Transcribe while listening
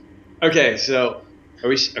Okay, so are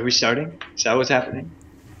we starting? Is that what's happening?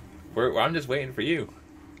 I'm just waiting for you.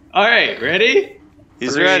 All right, ready?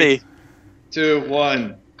 He's 3, ready. 2,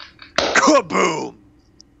 1. Kaboom!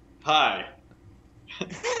 Hi,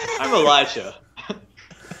 I'm Elijah,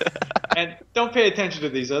 and don't pay attention to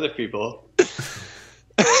these other people.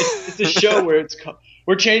 It's a show where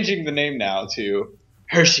we're changing the name now to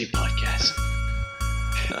Hershey Podcast.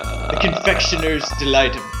 The confectioner's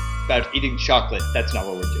delight about eating chocolate. That's not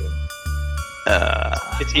what we're doing.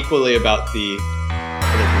 It's equally about the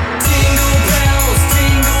other people.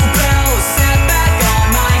 Jingle bells, snap back on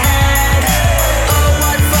my head. Oh,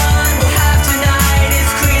 what fun we'll have tonight,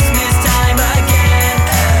 it's Christmas time again.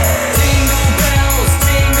 Jingle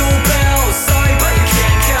bells, sorry but you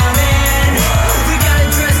can't come in. We got a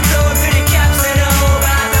dress code for the caps and oh,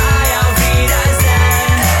 bye-bye, auf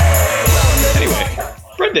Wiedersehen. Anyway,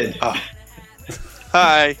 Brendan.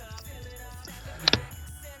 Hi.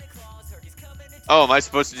 Oh, am I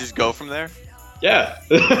supposed to just go from there? Yeah.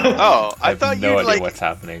 Oh, I I have thought no you'd idea like what's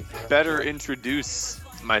happening. better introduce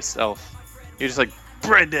myself. You're just like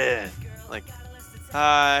Brendan. Like,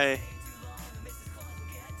 hi.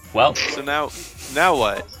 Well, So now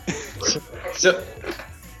what?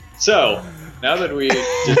 So now that we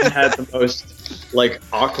just had the most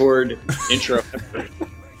awkward intro ever.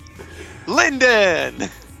 Lyndon.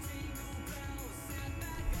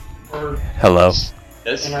 hello.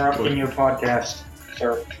 Yes. Interrupting your podcast,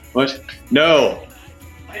 sir. What? No.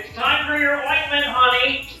 It's time for your ointment,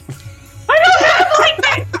 honey.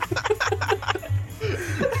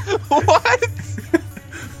 What?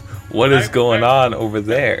 What is going on over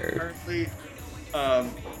there? Currently,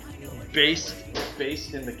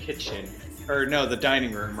 based in the kitchen, or no, the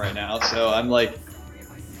dining room right now. So I'm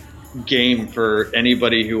game for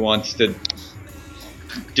anybody who wants to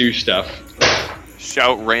do stuff.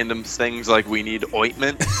 Shout random things like we need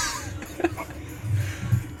ointment.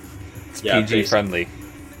 It's Yeah, PG friendly.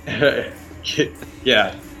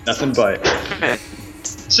 Yeah, nothing but.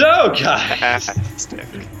 So guys, Fantastic.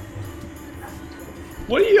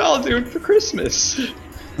 what are y'all doing for Christmas?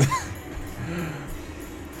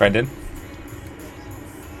 Brendan?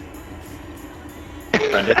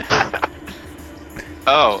 Brendan?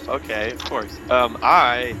 Oh, okay, of course. I'm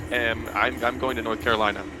going to North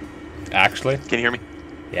Carolina. Actually? Can you hear me?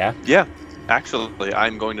 Yeah? Yeah. Actually,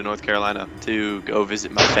 I'm going to North Carolina to go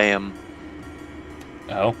visit my fam.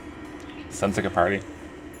 Oh. Sounds like a party.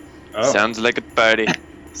 Oh. Sounds like a party.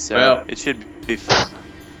 So Well- it should be fun.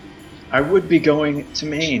 I would be going to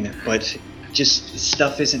Maine, but just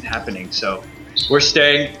stuff isn't happening. So we're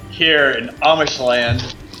staying here in Amish land,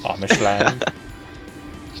 Amish land.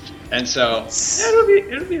 and so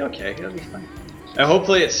it'll be okay. It'll be fun. And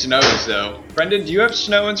hopefully it snows though. Brendan, do you have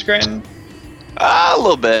snow in Scranton? A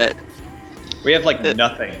little bit. We have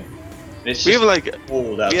nothing. It's We just have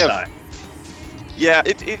cold we have- outside. Yeah,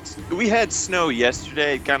 we had snow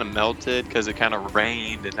yesterday. It kind of melted because it kind of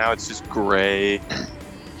rained, and now it's just gray.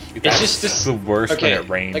 That's just this- the worst Okay, when it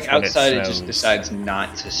rains. when outside, it it snows. just decides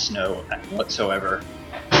not to snow whatsoever,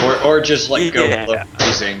 or just go Yeah. below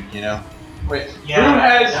freezing. You know. Wait. Yeah. Who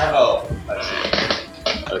has? Oh.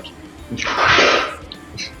 Okay.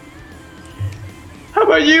 How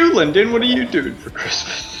about you, Lyndon? What are you doing for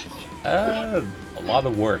Christmas? A lot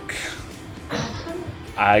of work.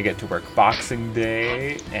 I get to work Boxing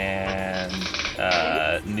Day and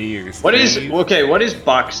New Year's What is Eve. What is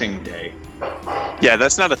Boxing Day? Yeah,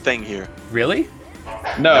 that's not a thing here. Really?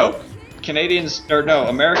 No,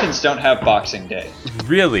 Americans don't have Boxing Day.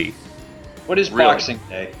 Really? What is Really? Boxing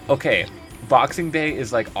Day? Okay. Boxing Day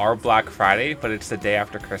is like our Black Friday, but it's the day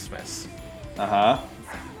after Christmas. Uh huh.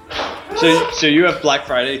 So you have Black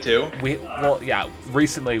Friday too?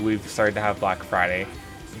 Recently we've started to have Black Friday,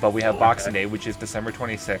 but we have Boxing Day, which is December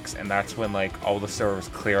 26th, and that's when all the stores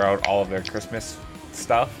clear out all of their Christmas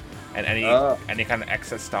stuff, and any kind of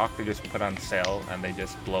excess stock they just put on sale, and they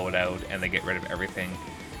just blow it out, and they get rid of everything,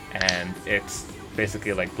 and it's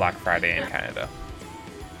basically like Black Friday in Canada.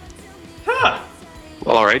 Huh.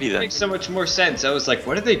 Well, alrighty That then. makes so much more sense. I was like,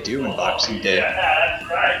 what do they do in Boxing Day? Yeah,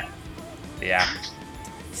 that's right. Yeah.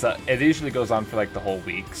 So it usually goes on for the whole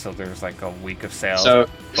week, so there's a week of sales. So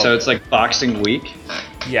it's like Boxing Week.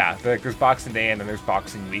 Yeah, there's Boxing Day and then there's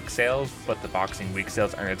Boxing Week sales, but the Boxing Week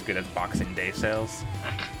sales aren't as good as Boxing Day sales.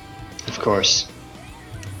 Of course.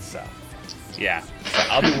 So, yeah. So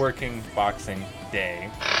I'll be working Boxing Day,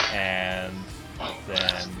 and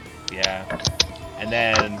then, yeah. And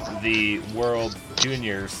then the World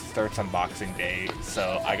Juniors starts on Boxing Day,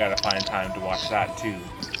 so I gotta find time to watch that too.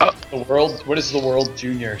 What is the World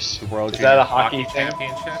Juniors? The World Is Junior that a hockey thing?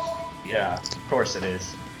 Championship? Yeah, of course it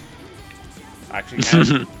is. Actually,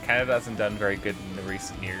 Canada hasn't done very good in the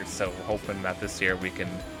recent years, so we're hoping that this year we can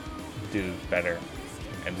do better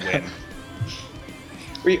and win.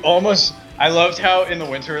 I loved how in the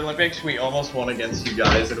Winter Olympics we almost won against you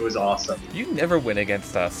guys, and it was awesome. You never win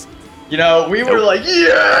against us. You know, we were like,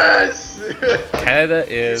 yes! Canada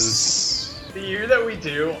is... The year that we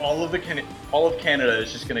do, all of Canada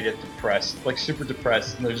is just gonna get depressed, like super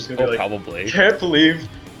depressed, and they're just gonna be like, probably. Can't believe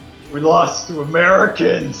we lost to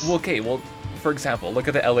Americans. Well, okay, for example, look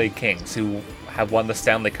at the LA Kings, who have won the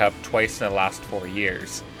Stanley Cup twice in the last 4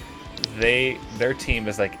 years. Their team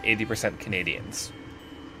is like 80% Canadians.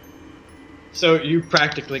 So you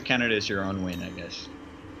practically counted as your own win, I guess.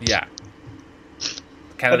 Yeah.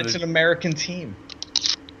 But it's an American team.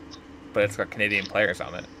 But it's got Canadian players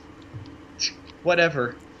on it.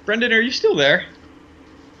 Whatever. Brendan, are you still there?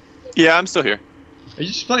 Yeah, I'm still here. Are you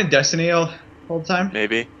just playing Destiny all the time?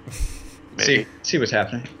 Maybe. See what's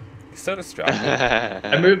happening. So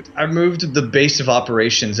distracted. I moved the base of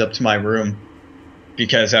operations up to my room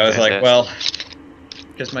because I was like, well,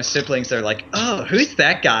 because my siblings are like, oh, who's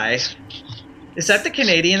that guy? Is that the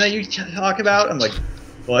Canadian that you talk about? I'm like,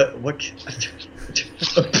 what?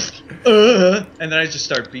 And then I just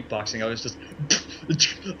started beatboxing. I was just,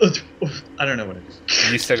 I don't know what it is.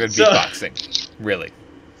 You started beatboxing, really?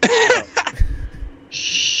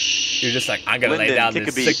 You're just like, I'm gonna lay down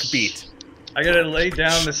this sick beat. I gotta lay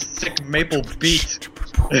down this sick maple beat.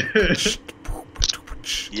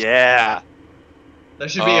 Yeah. That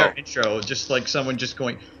should be our intro, just like someone just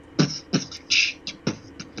going.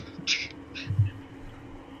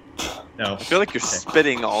 No. I feel like you're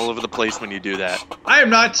spitting all over the place when you do that. I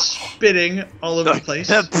am not spitting all over the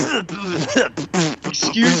place.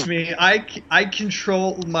 Excuse me, I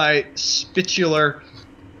control my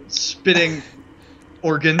spitting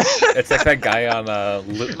organs. It's like that guy on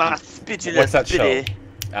what's that show?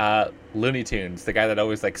 Looney Tunes, the guy that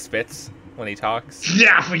always like spits when he talks.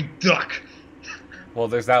 Daffy Duck. Well,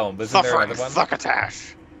 there's that one. But isn't there another one?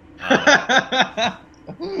 Succotash. That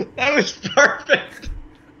was perfect.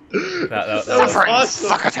 That was awesome.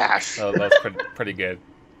 Succotash. That was pretty good.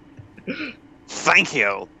 Thank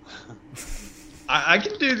you. I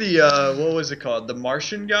can do the what was it called? The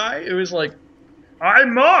Martian guy. It was like,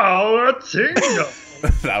 I'm a tingle.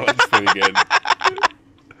 That was pretty good.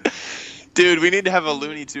 Dude, we need to have a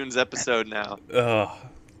Looney Tunes episode now. Oh,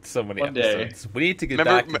 so many One day. episodes. We need to get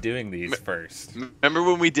back to doing these first. Remember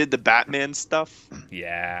when we did the Batman stuff?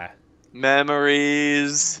 Yeah.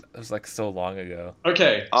 Memories. It was like so long ago.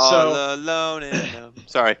 Okay, All so alone in them.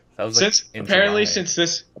 Sorry. That was like in apparently July. since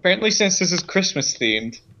this is Christmas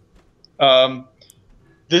themed,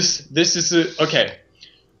 this is okay.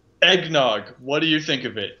 Eggnog. What do you think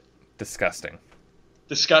of it? Disgusting.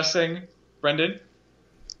 Disgusting, Brendan?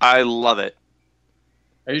 I love it.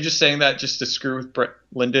 Are you just saying that just to screw with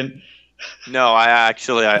Lyndon? No, I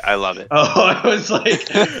love it. Oh, I was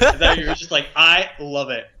like, I thought you were just like, I love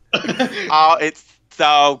it. Oh, it's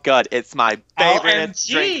so good. It's my favorite OMG!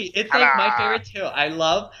 drink. It's like my favorite too. I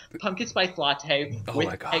love pumpkin spice latte with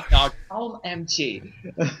my gosh. eggnog. OMG.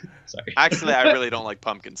 Sorry. Actually, I really don't like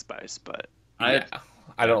pumpkin spice, but I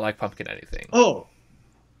don't like pumpkin anything. Oh,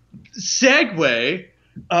 segue.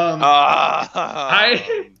 I'm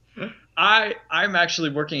actually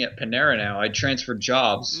working at Panera now. I transferred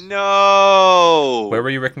jobs. no. Where were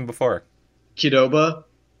you working before? Qdoba,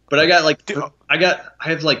 but I got like I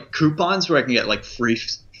have like coupons where I can get like free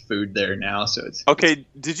food there now. So it's Okay,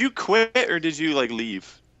 did you quit or did you like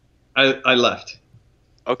leave? I left.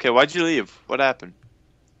 Okay, why'd you leave? What happened?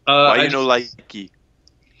 Why no likey?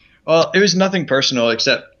 Well, it was nothing personal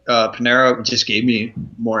except Panera just gave me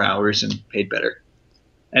more hours and paid better,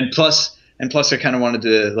 and plus I kind of wanted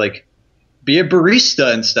to like be a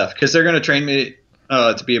barista and stuff because they're gonna train me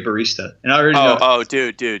to be a barista, and I already know. Oh,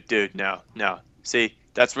 dude, no. See,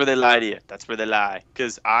 that's where they lie to you. That's where they lie.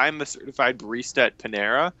 Because I'm a certified barista at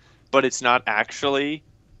Panera, but it's not actually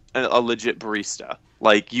a legit barista.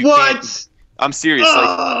 Like you can't. I'm serious.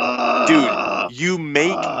 Like, dude, you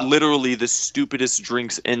make literally the stupidest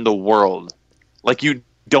drinks in the world. Like, you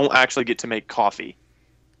don't actually get to make coffee.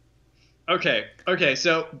 Okay.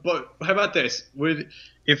 So, but how about this?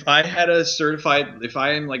 If I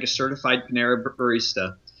am like a certified Panera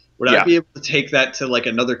barista, would I be able to take that to like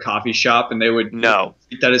another coffee shop and they would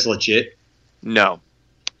treat that as legit? No.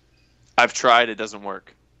 I've tried. It doesn't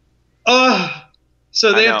work.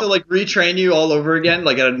 So they have to like retrain you all over again,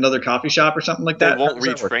 like at another coffee shop or something like that? They won't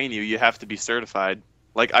retrain you. You have to be certified.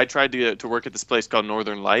 Like, I tried to work at this place called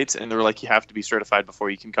Northern Lights, and they were like, you have to be certified before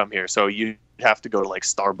you can come here. So you have to go to like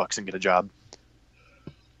Starbucks and get a job.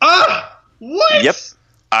 What?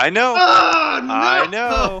 I know. Oh, no! I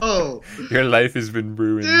know. Your life has been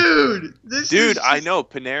ruined. Dude, Dude, I know.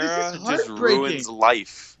 this Panera is just heartbreaking. ruins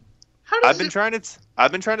life. How does I've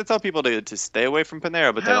been trying to tell people to stay away from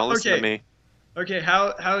Panera, but they don't listen to me. Okay,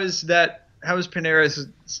 how is Panera's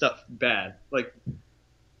stuff bad? Like,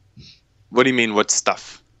 What do you mean? What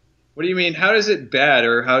stuff? what do you mean? How is it bad,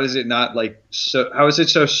 or how is it not like so? How is it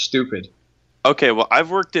so stupid? Okay, well, I've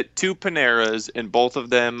worked at 2 Paneras, and both of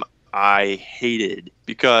them I hated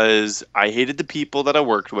because I hated the people that I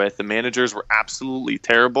worked with. The managers were absolutely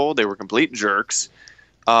terrible. They were complete jerks.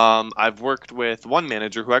 I've worked with one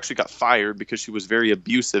manager who actually got fired because she was very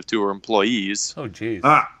abusive to her employees. Oh, jeez.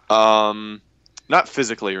 Not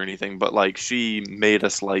physically or anything, but like she made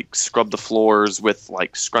us like scrub the floors with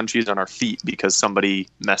like scrunchies on our feet because somebody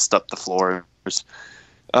messed up the floors.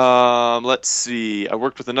 Let's see. I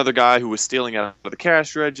worked with another guy who was stealing out of the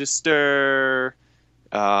cash register.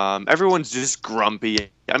 Everyone's just grumpy.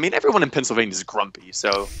 I mean, everyone in Pennsylvania is grumpy,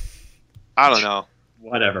 so I don't know.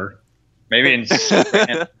 Whatever. Maybe in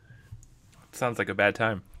Sounds like a bad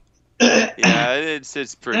time. Yeah,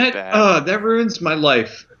 it's pretty bad. Oh, that ruins my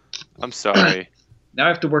life. I'm sorry. Now I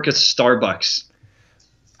have to work at Starbucks.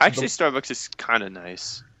 Actually, Starbucks is kind of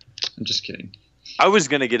nice. I'm just kidding. I was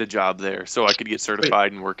gonna get a job there so I could get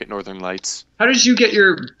certified and work at Northern Lights. How did you get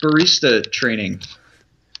your barista training?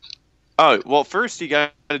 Oh, well, first you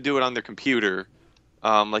got to do it on their computer.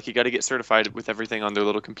 Like you got to get certified with everything on their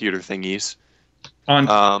little computer thingies.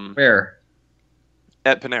 On where?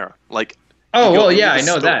 At Panera. Like. Oh you go well, into yeah, the I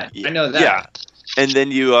know store. that. I know that. Yeah, and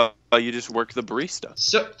then you just work the barista.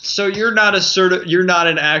 So you're not you're not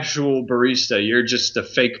an actual barista. You're just a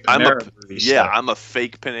fake Panera barista. Yeah, I'm a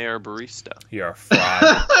fake Panera barista. You're a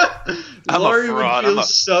fraud. I'm Lori a fraud. would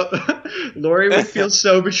feel Lori would feel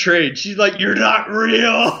so betrayed. She's like, "You're not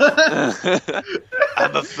real."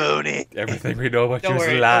 I'm a phony. Everything we know about Don't you is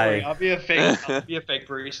worry, a don't lie. worry. I'll be a fake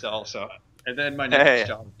barista also. And then my next Hey.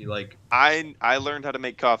 job will be like, I learned how to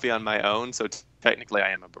make coffee on my own, so technically I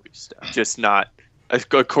am a barista. Just not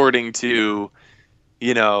according to,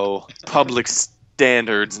 public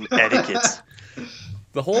standards and etiquette.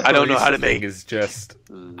 The whole I don't know how to barista thing make is just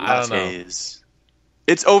I don't know. Lattes.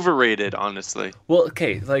 It's overrated, honestly. Well,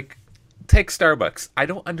 okay, like take Starbucks. I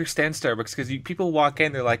don't understand Starbucks because people walk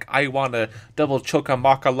in, they're like, "I want a double choca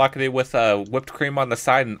maca latte with whipped cream on the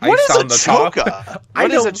side and What ice is on a the top." choca? I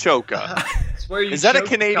What is a don't- choca? it's where you Is that a choke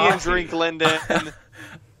the Canadian coffee. drink, Lyndon? It's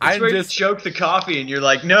I'm where just you choke the coffee and you're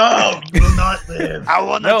like, "No, you will not live." I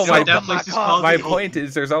want No, my- that place is called my the- point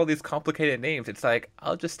is there's all these complicated names. It's like,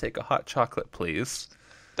 I'll just take a hot chocolate, please.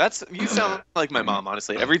 You sound like my mom,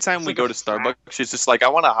 honestly. Every time we go to Starbucks, she's just like, I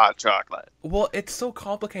want a hot chocolate. Well, it's so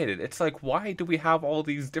complicated. It's like, why do we have all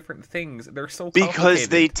these different things? They're so complicated. Because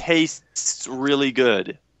they taste really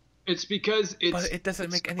good. It's because But it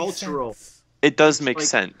doesn't make any cultural. sense. It does make like-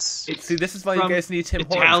 sense. See, this is why you from guys need Tim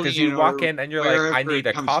Hortons, because you Italian walk or in and you're like, I wherever need it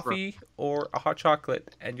a comes coffee or a hot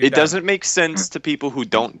chocolate, and you're It done. doesn't make sense to people who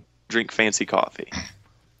don't drink fancy coffee.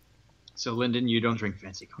 So, Lyndon, you don't drink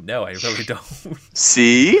fancy coffee. No, I really don't.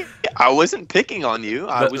 See? I wasn't picking on you.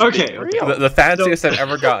 I was Okay, being okay. real. The fanciest I've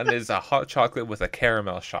ever gotten is a hot chocolate with a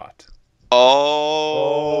caramel shot.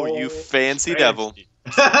 Oh, you fancy devil.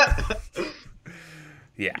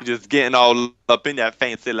 Yeah, You're just getting all up in that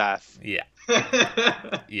fancy life. yeah,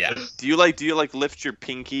 yeah. Do you like lift your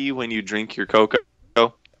pinky when you drink your cocoa?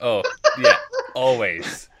 Oh, yeah.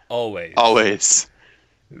 Always, always. Always.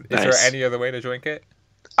 Is Nice. there any other way to drink it?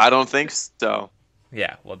 I don't think so.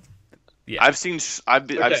 Yeah. Well, yeah. I've seen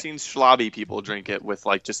schlobby people drink it with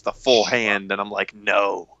like just the full hand, and I'm like,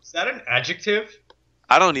 no. Is that an adjective?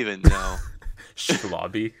 I don't even know.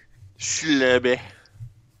 Schlobby. Schlobby.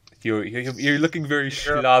 You're looking very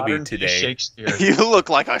You're a schlobby modern-day today. Shakespeare. You look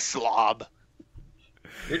like a schlob.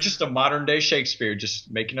 You're just a modern day Shakespeare, just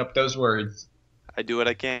making up those words. I do what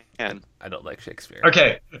I can. I don't like Shakespeare.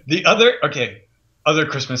 Okay, other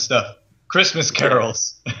Christmas stuff. Christmas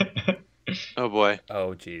carols. Oh boy. Oh,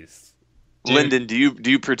 jeez. Dude. Lyndon, do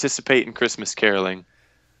you participate in Christmas caroling?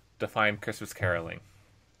 Define Christmas caroling.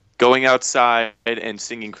 Going outside and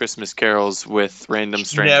singing Christmas carols with random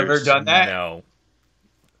strangers. Never done that. No.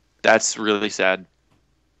 That's really sad.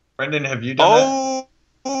 Brendan, have you done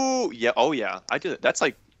Yeah. Oh yeah. I do that. That's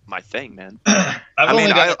like my thing, man. that? I've I mean,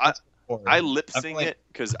 only done I- it once before. I lip I've sing only- it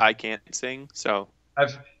because I can't sing. So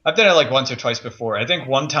I've done it like once or twice before. I think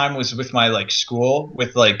one time was with my like school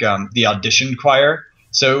with like the audition choir.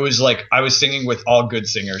 So it was like I was singing with all good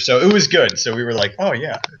singers. So it was good. So we were like, oh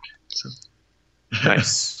yeah. So,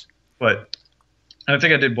 nice. but I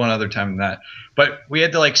think I did one other time than that. But we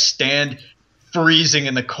had to like stand freezing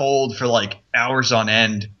in the cold for like hours on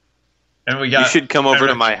end. And we got. You should come over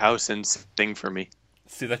to my house and sing for me.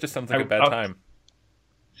 See, that just sounds like a bad time.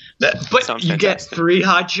 But Sounds you get fantastic. free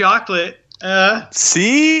hot chocolate.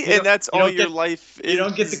 See, You and that's you all don't your get- life. You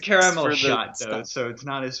don't get the is caramel for the shot though, stuff. so it's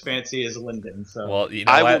not as fancy as Linden. So Well, you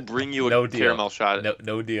know I what? will bring you a No deal. caramel shot.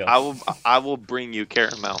 No deal. I will bring you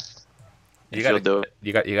caramel. You if gotta you'll do it.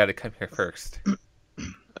 You got to come here first.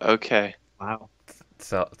 Okay. wow.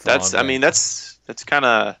 So it's a That's. long I way. mean, that's kind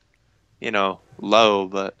of, low,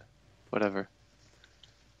 but whatever.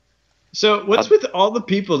 So what's with all the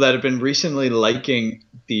people that have been recently liking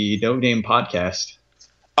the No Name podcast?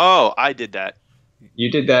 Oh, I did that.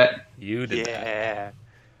 You did that. You did that. Yeah.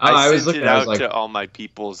 Oh, I was sent looking. it I out was like, to all my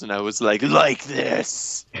peoples, and I was like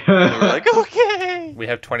this. And they were like, okay. We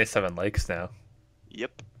have 27 likes now.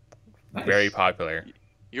 Yep. Nice. Very popular.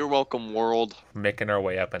 You're welcome, world. Making our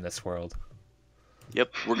way up in this world.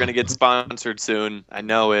 Yep. We're gonna get sponsored soon. I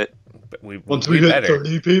know it. But once we hit better.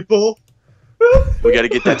 30 people. We got to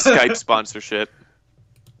get that Skype sponsorship.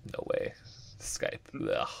 No way. Skype.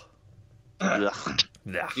 Ugh. Ugh.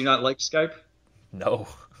 Nah. Do you not like Skype? No.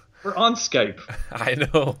 We're on Skype. I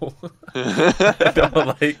know. I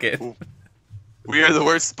don't like it. We are the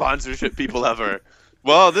worst sponsorship people ever.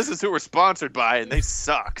 Well, this is who we're sponsored by, and they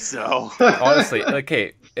suck. So Honestly, like,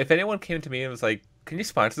 hey, if anyone came to me and was like, "Can you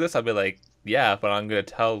sponsor this?" I'd be like, "Yeah," but I'm gonna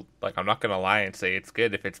tell, like, I'm not gonna lie and say it's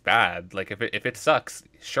good if it's bad. Like, if it sucks,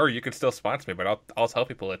 sure, you can still sponsor me, but I'll tell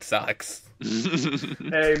people it sucks.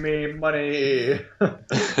 Pay me money.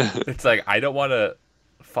 It's like I don't want to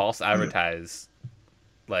false advertise.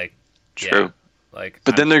 Like, True. yeah, like,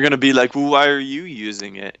 But then they're gonna be like, "Well, why are you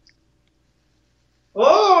using it?"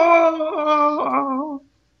 Oh.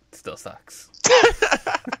 it still sucks.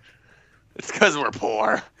 It's because we're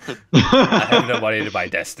poor. I have no money to buy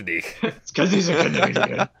Destiny. It's because he's a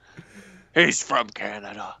Canadian. He's from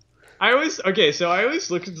Canada. I always look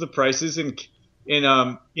at the prices in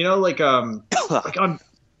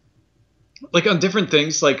like on different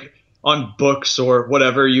things, like on books or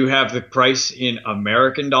whatever. You have the price in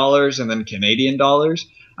American dollars and then Canadian dollars.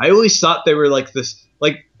 I always thought they were like this.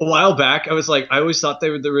 Like a while back, I always thought they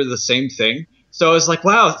were the same thing. So I was like,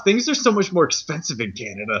 wow, things are so much more expensive in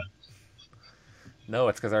Canada. No,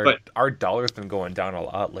 it's because But- our dollar's been going down a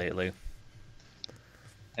lot lately.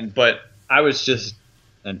 But I was just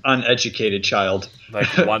an uneducated child. Like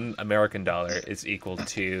 $1 American dollar is equal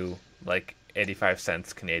to like 85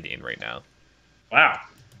 cents Canadian right now. Wow.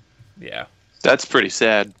 Yeah, That's pretty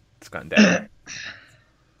sad. it's gone down.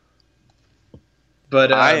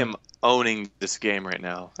 But I am owning this game right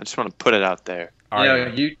now. I just want to put it out there. All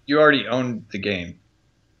right. you already own the game.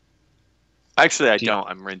 Actually, I Do you- don't.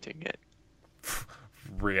 I'm renting it.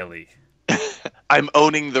 Really? I'm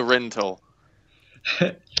owning the rental.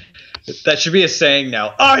 That should be a saying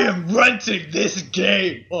now. I am renting this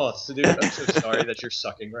game. Oh, so dude, I'm so sorry that you're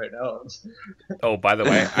sucking right now. Oh, by the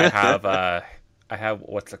way, I have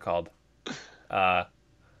what's it called?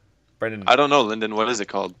 Brendan, I don't know, Lyndon. What is it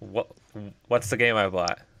called? what's the game I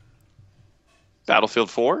bought? Battlefield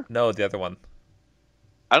 4? No, the other one.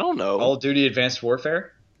 I don't know. Call of Duty Advanced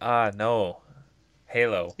Warfare? No.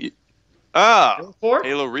 Halo. Halo 4?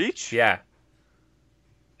 Halo Reach? Yeah.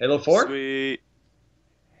 Halo 4? Sweet.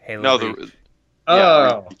 Halo No, Reach.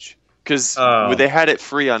 Oh. Reach. Because Oh. they had it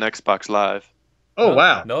free on Xbox Live. Oh,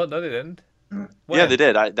 wow. No, they didn't. Yeah, When? they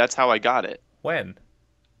did. That's how I got it. When?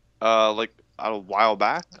 Like a while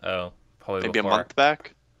back, Oh, probably maybe before. a month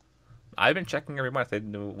back. I've been checking every month. It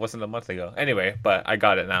wasn't a month ago. Anyway, but I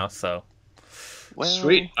got it now, so Well,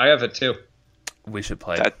 Sweet. I have it too. we should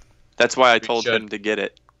play. That's why I We told should. him to get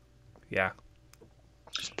it. Yeah.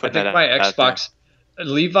 Just I put think that my out there. Xbox.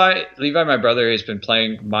 Levi, my brother, has been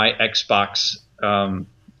playing my Xbox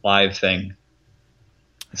live thing.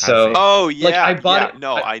 So, he? Oh yeah, Like, I bought yeah. it-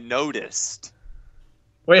 No, I- I noticed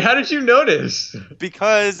wait, how did you notice?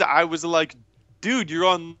 because I was like, "Dude, you're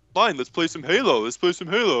online. Let's play some Halo. Let's play some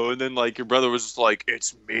Halo." And then like your brother was just like,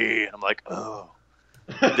 "It's me." And I'm like, "Oh,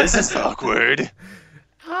 this is awkward."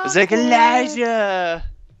 It's like Elijah.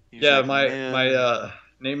 He's Yeah, like, my "Man."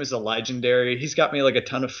 name is Legendary. He's got me like a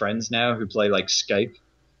ton of friends now who play like Skype,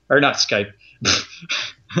 or not Skype.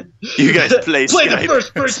 You guys play Play the Skype.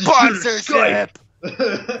 first person shooter, Sponsorship.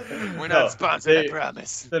 Skype. We're No, not sponsored, they- I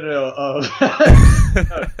promise. No.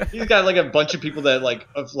 He's got like a bunch of people that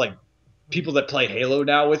people that play Halo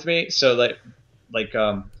now with me. So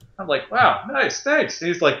I'm like, wow, nice, thanks.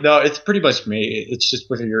 He's like, no, it's pretty much me. It's just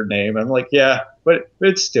with your name. I'm like, yeah, but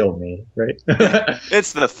it's still me, right?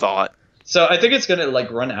 It's the thought. So I think it's gonna like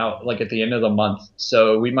run out like at the end of the month.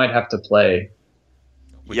 So we might have to play.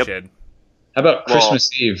 We Yep. should. How about Well- Christmas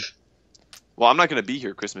Eve? Well, I'm not going to be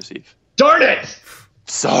here Christmas Eve. Darn it!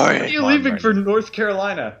 Sorry. When are you Come on, leaving for Brendan. North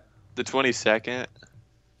Carolina? The 22nd.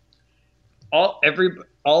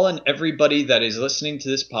 All and everybody that is listening to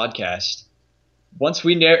this podcast, once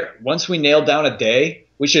we nail down a day,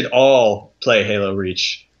 we should all play Halo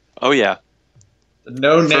Reach. Oh yeah.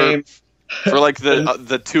 No name. For like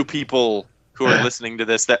the two people who are listening to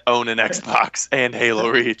this that own an Xbox and Halo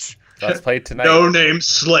Reach. Let's play tonight. No name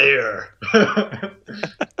Slayer.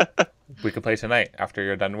 We can play tonight after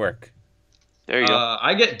you're done work. There you go.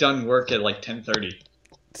 I get done work at like 10:30.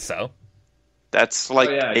 So That's like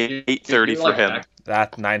Oh, yeah, you- 8:30 you're for like him. back-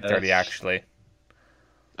 that's 9:30 That's- actually.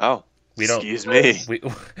 Oh. We don't. Excuse me. We,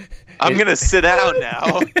 I'm gonna sit down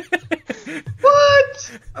now.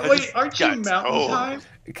 What? I Wait, just aren't you got Mountain told. Time?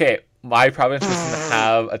 Okay, my province doesn't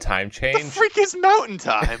have a time The change. freak is Mountain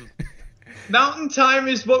Time. Mountain Time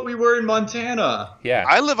is what we were in Montana. Yeah.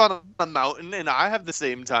 I live on a mountain and I have the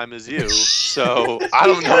same time as you, so I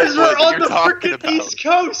don't know Because we're what on you're the talking freaking about. East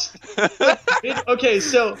Coast. Okay,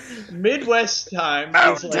 so Midwest time is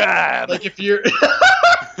Mountain time. like if you're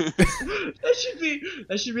that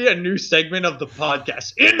should be a new segment of the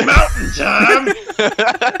podcast. In Mountain Time.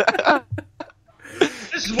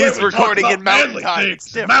 This is where He's we talk recording about in Mountain manly Time. things.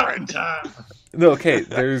 It's different. Mountain Time. No, okay.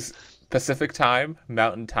 There's Pacific time,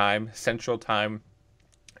 Mountain time, Central time,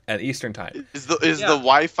 and Eastern time. Is the Yeah.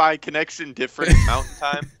 Wi-Fi connection different in Mountain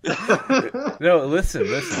Time? No, listen.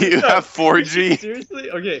 Do you have 4G?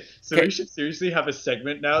 Seriously? Okay, so Okay. we should seriously have a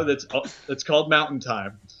segment now that's called Mountain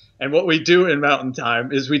Time. And what we do in Mountain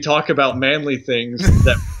Time is we talk about manly things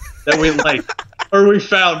that we like or we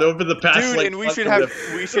found over the past Dude, like and we month should or have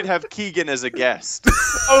whatever. Keegan as a guest.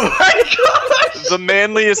 Oh my gosh! The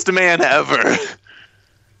manliest man ever.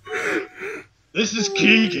 This is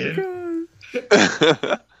Keegan.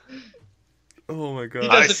 Oh my He god.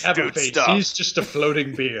 doesn't have a stood face. stuff. He's just a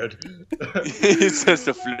floating beard. He's just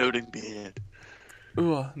a floating beard.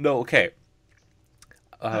 Ooh, no, okay.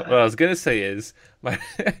 What I was gonna say is my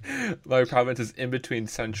my province is in between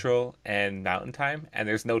Central and Mountain time, and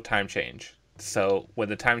there's no time change. So when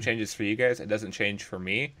the time changes for you guys, it doesn't change for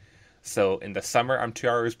me. So in the summer, I'm 2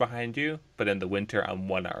 hours behind you, but in the winter, I'm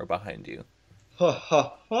 1 hour behind you. Ha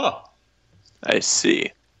ha ha. I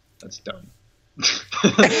see. That's dumb.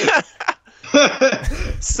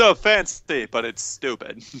 So fancy, but it's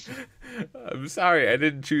stupid. I'm sorry, I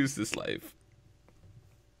didn't choose this life.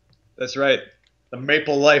 That's right. The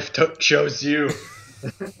maple life chose you.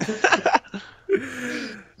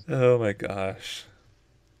 Oh my gosh.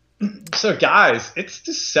 So guys, it's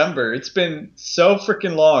December. It's been so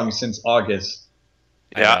freaking long since August.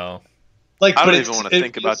 Yeah. I know. Like, I but don't it's- even want to it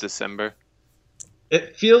think feels- about December.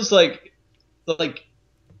 It feels like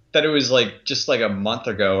that it was like just like a month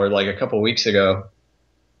ago or like a couple weeks ago.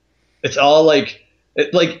 It's all like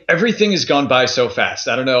everything has gone by so fast.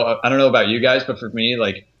 I don't know about you guys, but for me,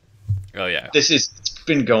 like Oh yeah. it's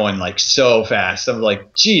been going like so fast. I'm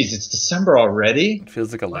like, geez, it's December already. It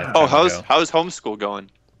feels like a lifetime Oh, ago. how's homeschool going?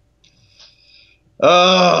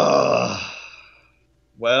 Oh,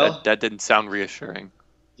 well, That didn't sound reassuring.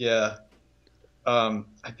 yeah. I'm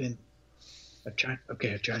trying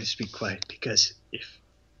to speak quiet because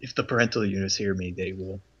if the parental units hear me, they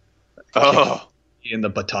will Oh, be in the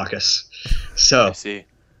Batakas. I So see.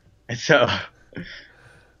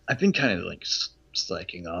 I've been kind of like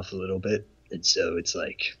slacking off a little bit, and so it's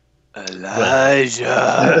like,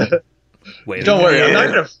 Elijah. Wait. don't worry, I'm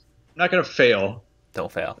Yeah. not gonna fail.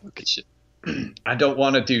 Don't fail. I don't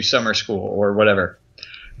want to do summer school or whatever.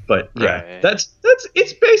 But yeah, Right. that's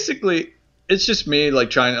it's basically it's just me like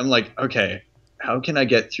trying. I'm like, okay, how can I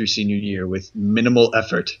get through senior year with minimal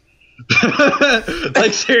effort?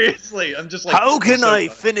 Like seriously, I'm just like, How can so- I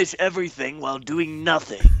finish everything while doing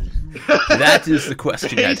nothing? That is the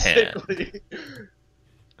question at hand. Basically.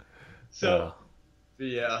 So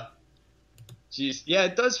yeah, jeez, yeah,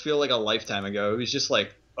 it does feel like a lifetime ago. It was just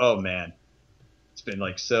like, oh man, it's been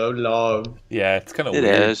like so long. Yeah, it's kind of It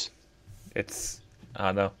weird. is. It's I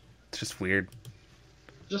don't know. It's just weird.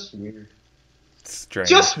 Just weird. It's strange.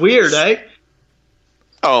 Just weird, eh?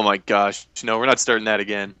 Oh my gosh. No, we're not starting that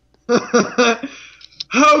again.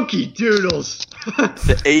 Hokey doodles.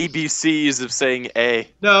 The ABCs of saying A.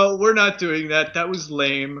 No, we're not doing that. That was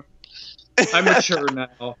lame. I'm mature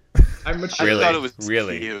now. I'm mature. Really? I thought it was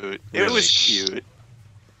Really? cute. It Really? was cute.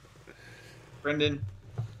 Brendan,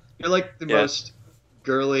 you're like the Yeah. most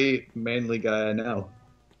girly, manly guy I know.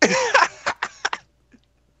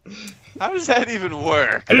 How does that even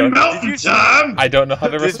work? I don't- Did you see- I don't know how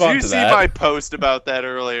to Did respond you to see that. my post about that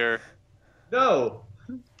earlier? No.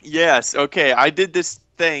 Yes, okay. I did this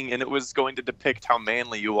thing and it was going to depict how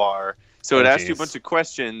manly you are. So it Oh, asked you a jeez. bunch of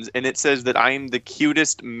questions and it says that I am the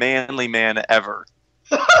cutest manly man ever.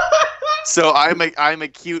 So I'm a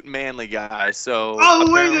cute manly guy. So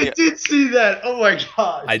Oh wait, I apparently- did see that. Oh my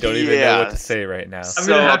god. I don't even know what Yeah. to say right now. I'm So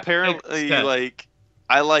gonna have to apparently, take this test. like,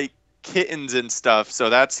 I like kittens and stuff, so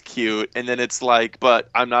that's cute. And then it's like, but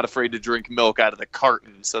I'm not afraid to drink milk out of the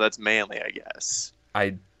carton, so that's manly, I guess. I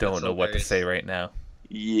don't That's know what to hilarious. say right now.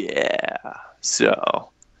 Yeah. So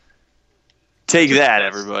take that,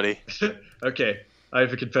 everybody. Okay, I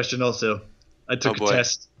have a confession also. I took Oh, a boy.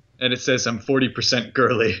 test, and it says I'm 40%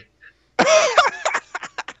 girly.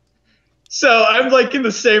 So I'm like in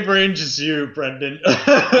the same range as you, Brendan.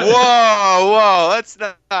 Whoa, let's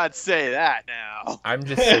not say that now. I'm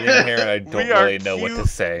just sitting here and I don't We are really know what to cute,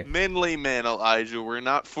 say. Manly man, Elijah. We're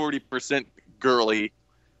not 40% girly.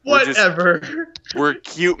 We're just- Whatever. We're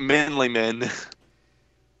cute, manly men.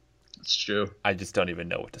 It's true. I just don't even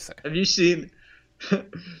know what to say. Have you seen?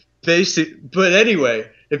 But anyway,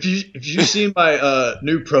 if you seen my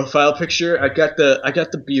new profile picture, I got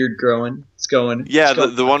the beard growing. It's going. Yeah, It's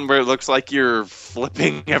going. the one where it looks like you're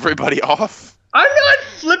flipping everybody off. I'm not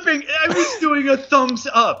flipping. I was doing a thumbs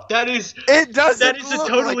up. That is It doesn't. that is a look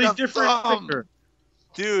totally like different thumb. picture.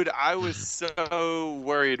 Dude, I was so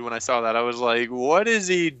worried when I saw that. I was like, "What is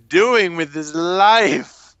he doing with his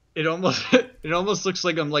life?" It almost looks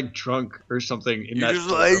like I'm like drunk or something in You're that just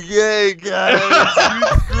photo. like, "Yay, guys,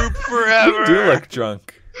 youth group forever." You do look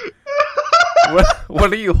drunk.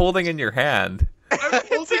 What are you holding in your hand? I'm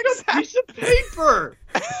holding a piece of paper.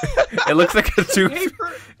 It looks like a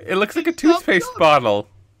Paper. It looks like a toothpaste bottle.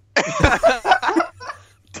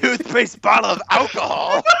 Toothpaste bottle of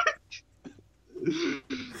alcohol.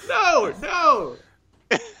 No.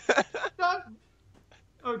 Not-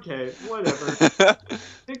 Okay, whatever.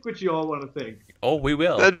 Think what you all want to think. Oh, we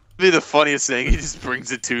will. That'd be the funniest thing. He just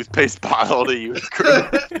brings a toothpaste bottle to youth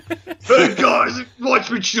group. Hey guys,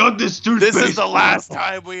 watch me chug this toothpaste. This is the last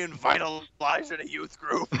time we invite Elijah to youth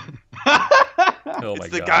group. Oh my It's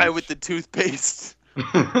the god. guy with the toothpaste.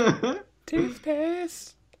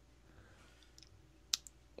 toothpaste.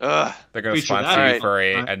 Ugh. They're gonna Feature sponsor that. you Alright.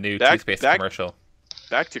 for a new Back- toothpaste back- commercial.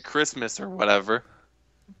 Back to Christmas or whatever.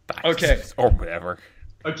 Okay. Or whatever.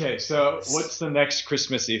 Okay, so what's the next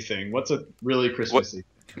Christmassy thing? What's a really Christmassy?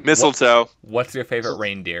 Mistletoe. What's your favorite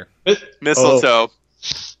reindeer? Mistletoe.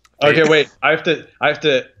 Okay, wait. Okay,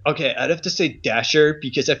 I'd have to say Dasher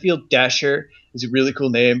because I feel Dasher is a really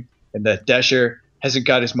cool name, and that Dasher hasn't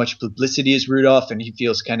got as much publicity as Rudolph, and he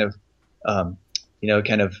feels kind of,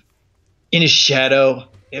 kind of in his shadow.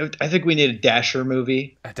 I think we need a Dasher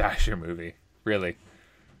movie. A Dasher movie. Really?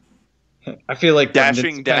 I feel like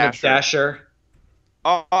Dashing Brendan's kind of Dasher.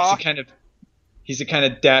 Aw. He's a kind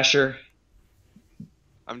of Dasher.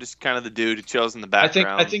 I'm just kind of the dude who chills in the I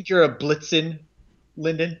background. think you're a Blitzen,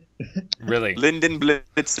 Lyndon. Really? Lyndon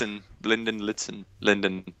Blitzen.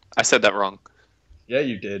 Lyndon. I said that wrong. Yeah,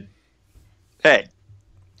 you did. Hey.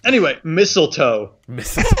 Anyway, mistletoe.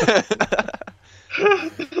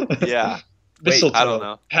 Yeah. Mistletoe. I don't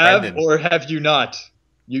know. Have Brendan. or have you not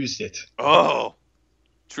used it? Oh.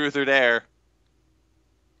 Truth or dare.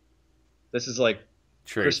 This is like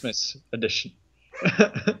True. Christmas edition.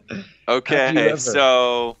 Have you Okay, ever?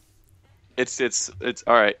 so it's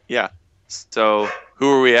all right. Yeah. So who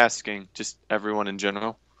are we asking? Just everyone in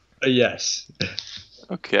general? Yes.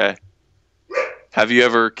 Okay. Have you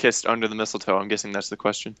ever kissed under the mistletoe? I'm guessing that's the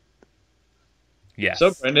question. Yes.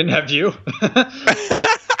 So, Brendan, have you?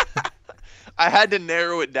 I had to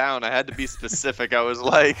narrow it down. I had to be specific. I was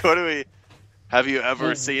like, what do we... Have you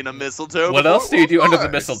ever seen a mistletoe what before? else do you do Of under the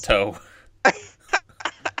course. mistletoe?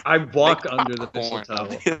 I walk Make under the popcorn, mistletoe.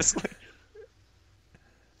 obviously.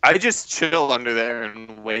 I just chill under there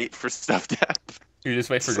and wait for stuff to happen. You just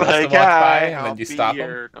wait for It's girls to like, walk by "Hi, and I'll then you be stop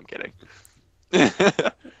here." them? I'm kidding.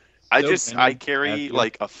 I Brendan, carry have you?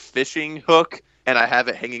 like a fishing hook and I have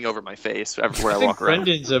it hanging over my face everywhere I I think walk around.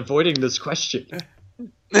 Brendan's avoiding this question.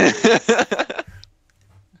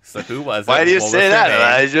 So who was it? Why do you What was say her that, name?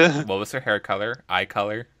 Elijah? What was her hair color? Eye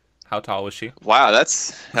color? How tall was she? Wow,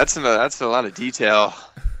 that's a lot of detail.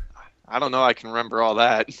 I don't know. I can remember all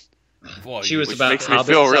that. Well, She you was wish- about Makes me hobbit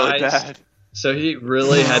feel really size. bad. So he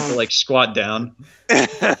really had to like squat down.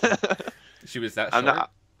 She was that I'm short?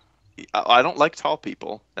 not. I don't like tall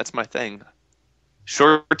people. That's my thing.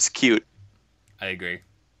 Short's cute. I agree.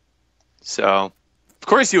 So, of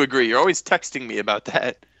course you agree. You're always texting me about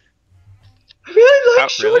that. I really like How-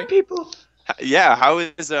 short really? people. Yeah. How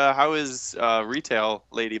is retail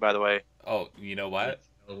lady, by the way? Oh, you know what?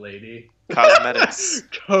 A lady. Cosmetics.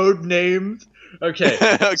 Code named. Okay.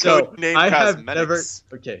 So Codename I have never. Cosmetics.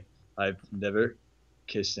 Okay. I've never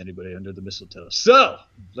kissed anybody under the mistletoe. So,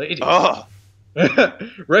 ladies, Oh,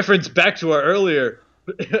 reference back to our earlier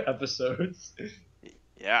episodes.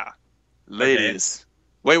 Yeah. Ladies.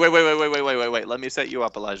 Wait. Let me set you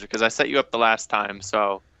up, Elijah, because I set you up the last time,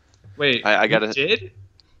 so... Wait, I gotta... you did?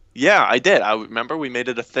 Yeah, I did. I remember we made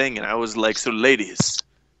it a thing, and I was like, so ladies.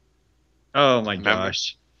 Oh my Remember?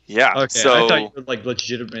 gosh. Yeah, Okay, so... I thought you were like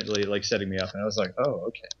legitimately like setting me up, and I was like, oh,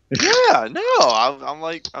 okay. Yeah,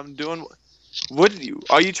 no, I'm doing... What did you...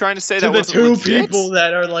 Are you trying to say To that the wasn't two legit? people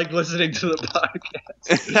that are like listening to the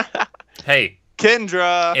podcast. Hey,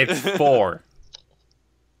 Kendra! it's 4.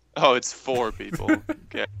 Oh, it's 4 people.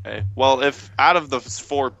 Okay. Well, if out of those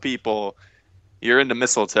 4 people, you're into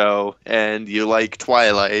mistletoe and you like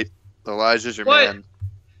Twilight, Elijah's your What? man.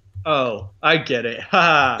 Oh, I get it.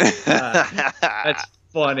 Ha ha. That's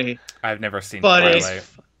funny. I've never seen Funny. Twilight.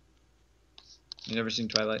 You never seen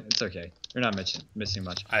Twilight? It's okay. You're not missing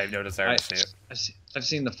much. I have no desire to see it. I've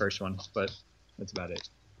seen the first one, but that's about it.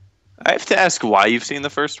 I have to ask why you've seen the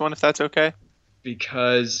first one, if that's okay.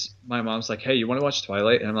 Because my mom's like, "Hey, you want to watch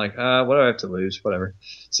Twilight?" And I'm like, "What do I have to lose? Whatever."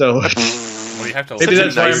 So What do you have to Maybe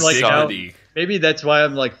listen that's why to? I'm like, Dignity. maybe that's why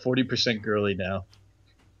I'm like 40% girly now.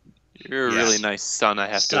 You're a Yes. really nice son, I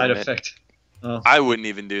have to Side admit. effect. Oh. I wouldn't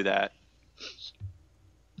even do that.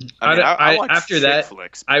 I- I I- watch after chick that,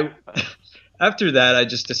 flicks. After that, I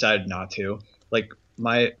just decided not to. Like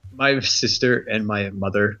my sister and my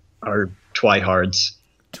mother are twihards.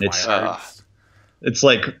 It's Twilight. it's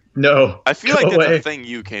like no. I feel go like that's away. a thing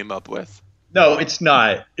you came up with. No, it's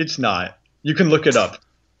not. It's not. You can look it up.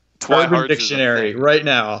 Twihards Urban is a Dictionary thing. right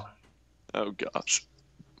now. Oh gosh.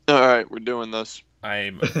 All right, we're doing this.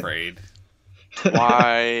 I'm afraid.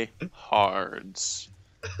 Twihards.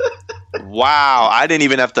 Wow, I didn't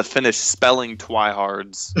even have to finish spelling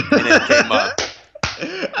twihards, and it came up.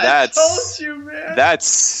 That's- I told you, man. That's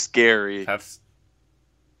scary. That's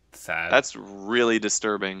sad. That's really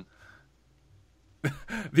disturbing.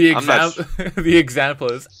 the I'm not example. The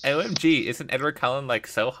example is, OMG, isn't Edward Cullen like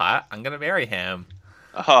so hot? I'm gonna marry him.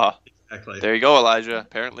 Exactly. There you go, Elijah.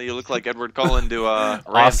 Apparently, you look like Edward Cullen to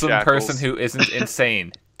Awesome ramshackles. person who isn't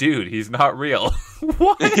insane. Dude, he's not real.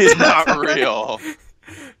 What? He's not real.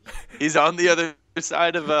 He's on the other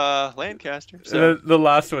side of Lancaster. So. The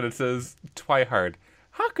last one, it says, Twihard.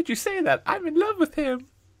 How could you say that? I'm in love with him.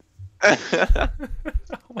 Oh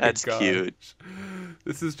my That's gosh. cute.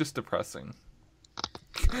 This is just depressing.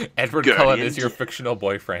 Edward Guardian. Cullen is your fictional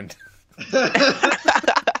boyfriend.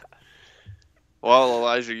 Well,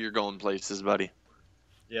 Elijah, you're going places, buddy.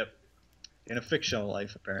 Yep. In a fictional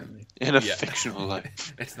life, apparently. In a Yeah. fictional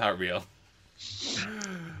life. It's not real.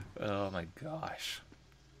 Oh my gosh.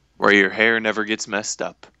 Where your hair never gets messed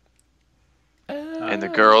up. And the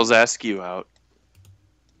Oh. girls ask you out.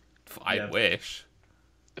 I Yeah. wish.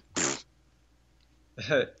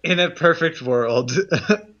 In a perfect world.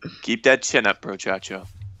 Keep that chin up, brochacho.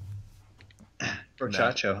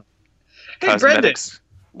 Brochacho. Hey, Brendan.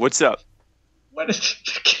 What's up? What is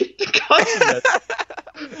the continent?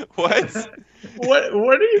 What?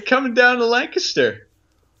 What are you coming down to Lancaster?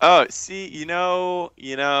 Oh, see, you know.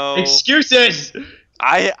 Excuses.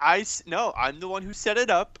 No, I'm the one who set it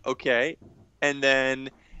up, okay? And then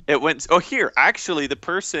it went. Oh, here, actually, the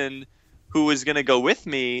person who was gonna go with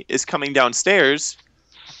me is coming downstairs,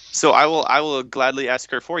 so I will gladly ask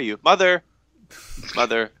her for you, mother.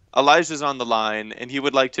 Elijah's on the line, and he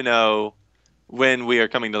would like to know when we are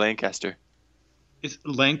coming to Lancaster. It's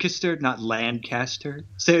Lancaster, not Lancaster.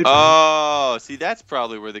 Say it. Oh, see, that's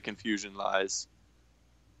probably where the confusion lies.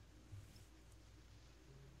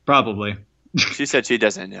 Probably. She said she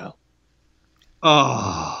doesn't know.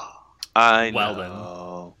 Oh, I know. Well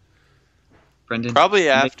then. Brendan. Probably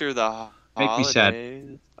after the make me sad.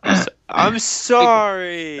 holidays. I'm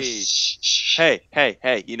sorry. Shh, shh.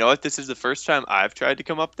 Hey, you know what? This is the first time I've tried to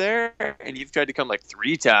come up there, and you've tried to come like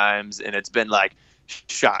 3 times, and it's been like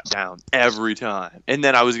shot down every time. And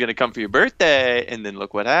then I was going to come for your birthday, and then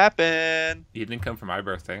look what happened. You didn't come for my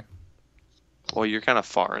birthday. Well, you're kind of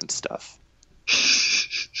far and stuff.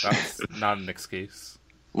 That's not an excuse.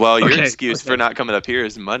 Well, your Okay, excuse for okay. not coming up here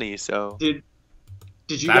is money, so. Did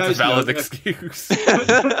you That's a guys know valid that- excuse.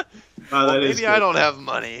 Wow, Well, that is maybe I good. don't have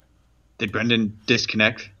money. Did Brendan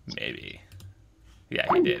disconnect? Maybe.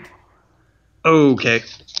 Yeah, he did. Okay.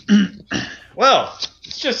 Well,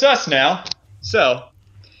 it's just us now. So,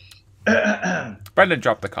 Brendan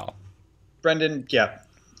dropped the call. Brendan, yeah,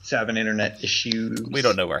 he's having internet issues. We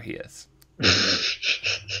don't know where he is. He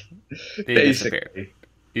disappeared. Basically.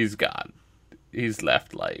 He's gone. He's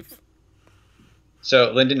left life.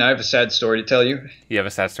 So, Lyndon, I have a sad story to tell you. You have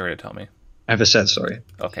a sad story to tell me. I have a sad story.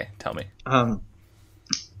 Okay, tell me.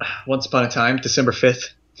 Once upon a time, December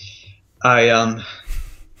 5th, I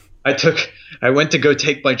took I went to go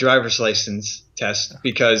take my driver's license test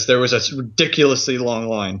because there was a ridiculously long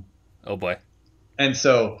line. Oh boy. And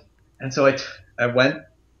so I went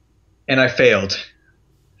and I failed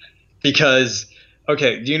because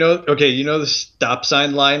you know the stop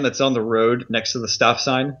sign line that's on the road next to the stop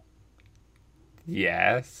sign?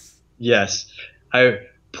 Yes. Yes.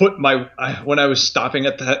 When I was stopping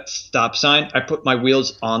at that stop sign, I put my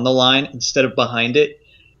wheels on the line instead of behind it.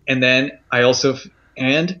 And then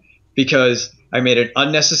because I made an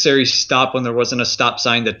unnecessary stop when there wasn't a stop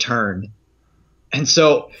sign to turn. And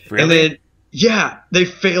so, Really? and then, yeah, they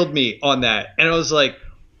failed me on that. And I was like,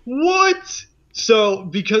 what? So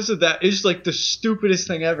because of that, it's like the stupidest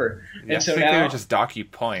thing ever. Yeah, And so I think now, they would just dock you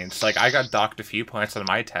points. Like, I got docked a few points on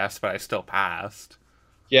my test, but I still passed.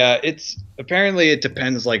 yeah, apparently it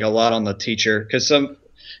depends like a lot on the teacher because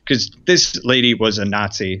this lady was a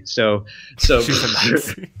Nazi. So She's a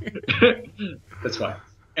Nazi. that's fine.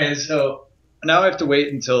 And so now I have to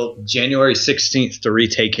wait until January 16th to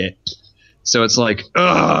retake it. So it's like,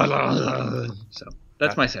 ugh. So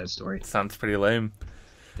that's my sad story. Sounds pretty lame.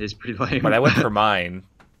 It is pretty lame. But I went for mine.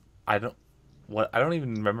 I don't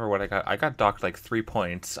even remember what I got. I got docked like 3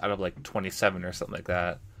 points out of like 27 or something like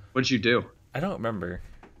that. What'd you do? I don't remember.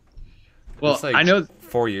 Well, It's like I know.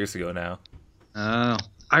 4 years ago now. Oh,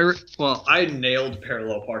 I nailed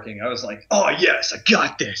parallel parking. I was like, oh yes, I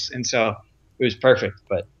got this, and so it was perfect.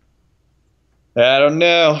 But I don't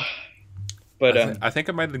know. But I think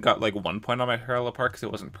I might have got like 1 point on my parallel park because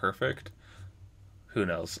it wasn't perfect. Who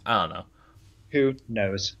knows? I don't know. who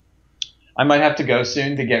knows? I might have to go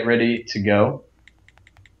soon to get ready to go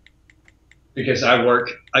because I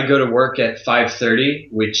go to work at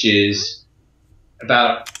 5:30, which is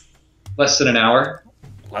about less than an hour.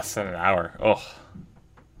 Less than an hour. Oh.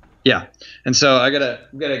 Yeah, and so I gotta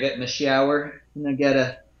get in the shower and I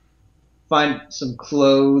gotta find some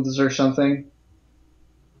clothes or something.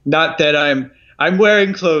 Not that I'm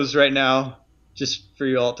wearing clothes right now, just for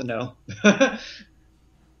you all to know.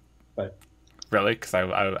 But Really? Because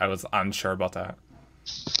I was unsure about that.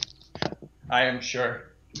 I am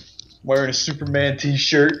sure. Wearing a Superman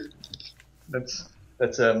T-shirt. That's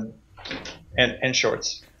and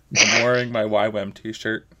shorts. I'm wearing my YWAM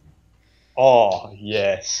t-shirt Oh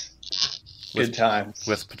yes, good With- times.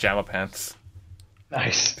 with pajama pants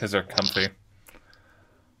Nice, because they're comfy.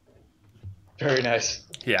 very nice.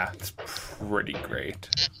 Yeah, it's pretty great.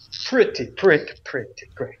 Pretty great.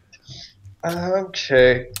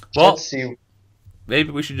 Okay, Well, let's see.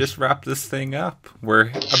 maybe we should just wrap this thing up. We're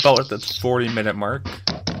about at the 40-minute mark.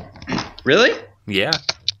 Really? Yeah.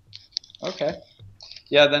 Okay.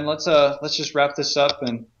 Yeah, then let's just wrap this up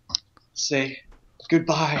and say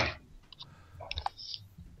goodbye.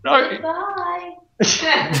 Bye.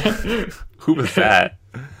 Who was that?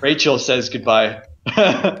 Rachel says goodbye.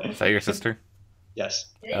 Is that your sister? Yes.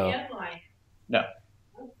 Oh. No.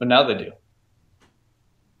 But now they do.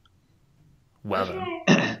 Well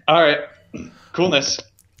then. All right. Coolness.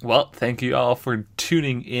 Well, thank you all for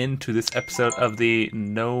tuning in to this episode of the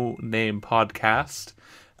No Name Podcast.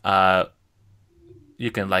 You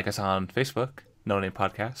can like us on Facebook, No Name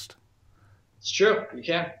Podcast. It's true. You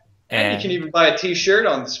can. And And you can even buy a T-shirt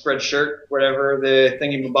on the Spreadshirt, whatever the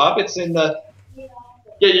thingy-mabob. It's in the...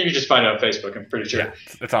 Yeah, you can just find it on Facebook, I'm pretty sure. yeah,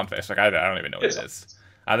 it's on Facebook. I don't even know what it is.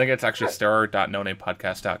 I think it's actually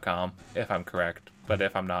store.nonamepodcast.com, if I'm correct. But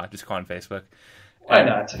if I'm not, just go on Facebook. Why And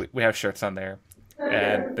not? We have shirts on there.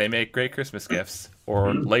 And they make great Christmas gifts,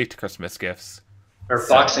 or late Christmas gifts. Or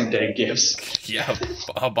Boxing Day gifts. Yeah,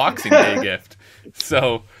 a Boxing Day gift.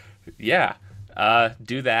 So, yeah,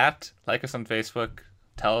 do that. Like us on Facebook.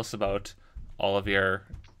 Tell us about all of your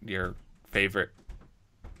favorite,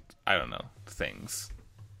 I don't know, things.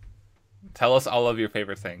 Tell us all of your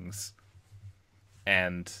favorite things.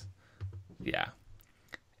 And, yeah.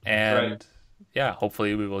 And, Right. yeah,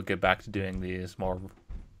 hopefully we will get back to doing these more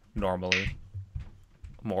normally,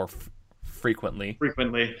 more frequently.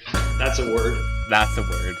 Frequently. That's a word. That's a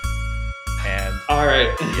word. And, All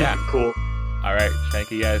right. Yeah. Cool. all right,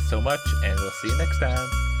 thank you guys so much, and we'll see you next time.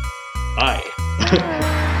 Bye.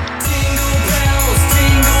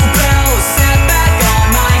 Jingle bells, sat